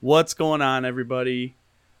What's going on, everybody?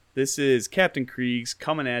 This is Captain Kriegs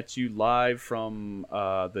coming at you live from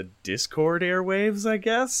the Discord airwaves, I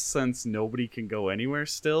guess, since nobody can go anywhere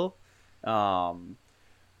still.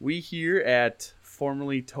 We here at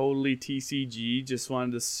formerly Totally TCG just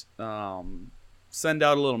wanted to send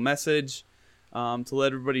out a little message to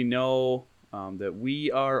let everybody know that we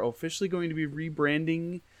are officially going to be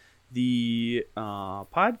rebranding the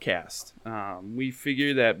podcast. We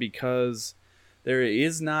figure that because there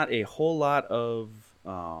is not a whole lot of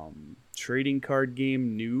trading card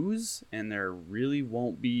game news, and there really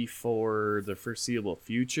won't be for the foreseeable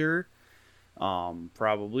future.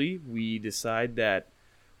 Probably we decide that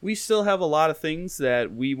we still have a lot of things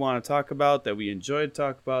that we want to talk about, that we enjoy to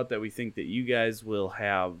talk about, that we think that you guys will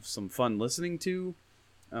have some fun listening to.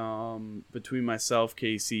 Between myself,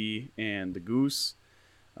 Casey, and the Goose,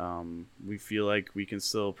 we feel like we can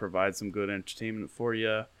still provide some good entertainment for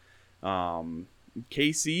you.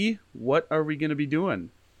 Casey, what are we going to be doing?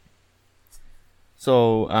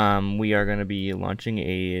 So we are going to be launching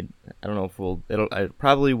I don't know if it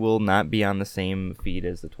probably will not be on the same feed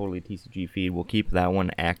as the Totally TCG feed. We'll keep that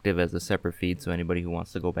one active as a separate feed, so anybody who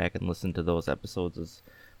wants to go back and listen to those episodes is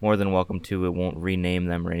more than welcome to. It won't rename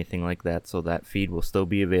them or anything like that, so that feed will still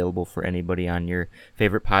be available for anybody on your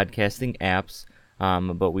favorite podcasting apps.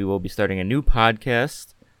 But we will be starting a new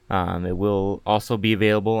podcast. It will also be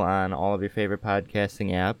available on all of your favorite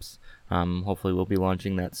podcasting apps. Hopefully we'll be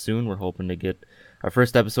launching that soon. We're hoping to get our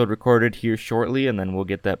first episode recorded here shortly, and then we'll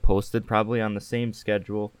get that posted probably on the same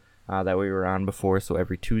schedule that we were on before. So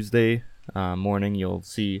every Tuesday morning you'll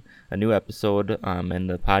see a new episode, and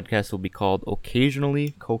the podcast will be called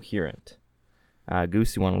Occasionally Coherent.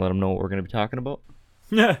 Goose, you want to let them know what we're going to be talking about?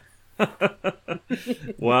 Yeah.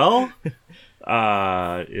 Well,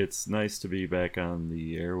 it's nice to be back on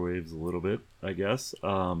the airwaves a little bit, I guess.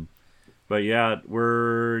 But yeah,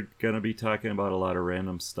 we're going to be talking about a lot of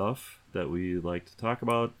random stuff that we like to talk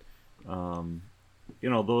about.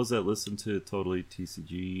 Those that listen to Totally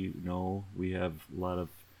TCG know we have a lot of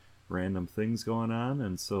random things going on.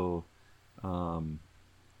 And so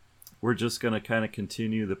we're just going to kind of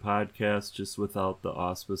continue the podcast just without the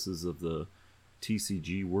auspices of the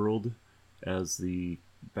TCG world as the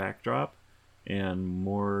backdrop, and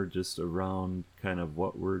more just around kind of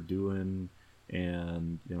what we're doing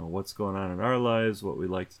and what's going on in our lives, what we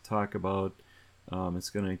like to talk about. It's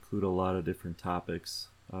going to include a lot of different topics,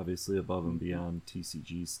 obviously above and beyond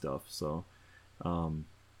TCG stuff. So I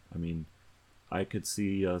could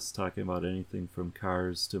see us talking about anything from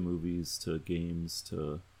cars to movies to games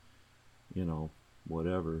to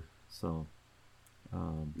whatever. So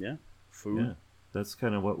Food. Yeah, that's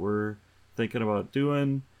kind of what we're thinking about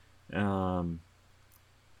doing.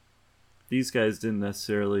 These guys didn't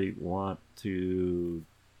necessarily want to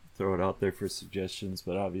throw it out there for suggestions,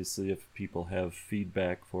 but obviously if people have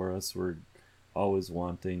feedback for us, we're always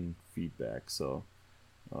wanting feedback. So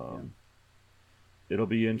it'll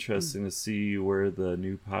be interesting to see where the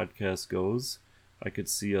new podcast goes. I could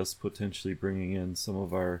see us potentially bringing in some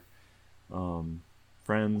of our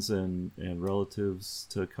friends and relatives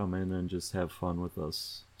to come in and just have fun with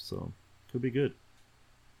us. So could be good.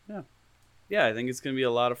 Yeah, I think it's going to be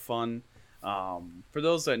a lot of fun. For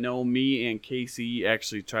those that know, me and Casey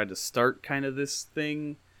actually tried to start kind of this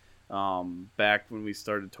thing back when we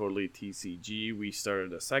started Totally TCG. We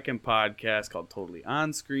started a second podcast called Totally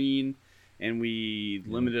On Screen, and we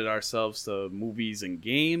limited ourselves to movies and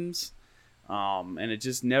games, and it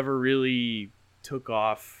just never really took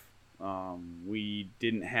off. We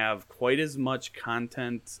didn't have quite as much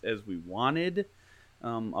content as we wanted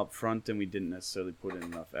up front, and we didn't necessarily put in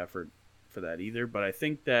enough effort for that either. But I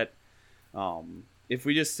think that if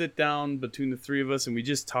we just sit down between the three of us and we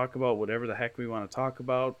just talk about whatever the heck we want to talk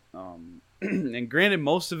about, and granted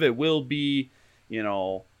most of it will be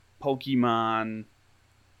Pokemon,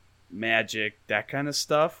 Magic, that kind of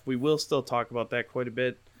stuff, we will still talk about that quite a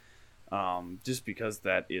bit, just because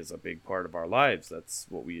that is a big part of our lives. That's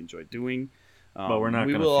what we enjoy doing, but we're not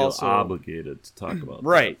going to feel obligated to talk about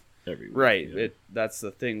right that every week. Right. Yeah. That's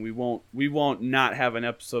the thing. We won't not have an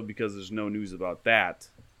episode because there's no news about that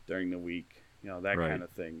during the week, that Right. kind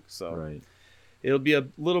of thing. So Right. It'll be a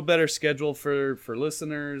little better schedule for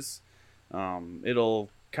listeners.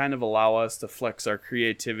 It'll kind of allow us to flex our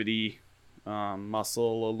creativity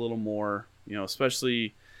muscle a little more,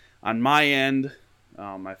 especially on my end.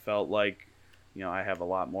 I felt like, I have a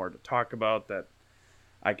lot more to talk about that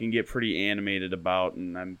I can get pretty animated about,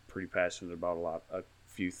 and I'm pretty passionate about a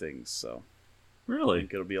few things. So I Really?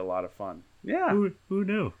 think it'll be a lot of fun. Yeah. Who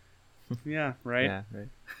knew? Yeah. Right. Yeah, right.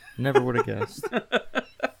 Never would have guessed.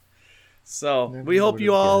 So Never we hope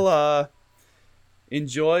you would've all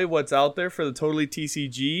enjoy what's out there for the Totally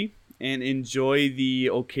TCG, and enjoy the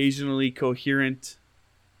occasionally coherent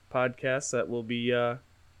podcasts that will be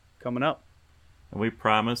coming up. And we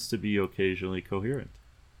promise to be occasionally coherent.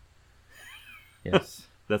 Yes.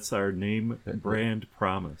 That's our name brand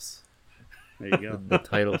promise. There you go. The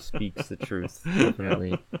title speaks the truth,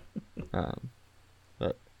 definitely.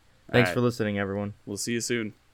 But thanks right. for listening, everyone. We'll see you soon.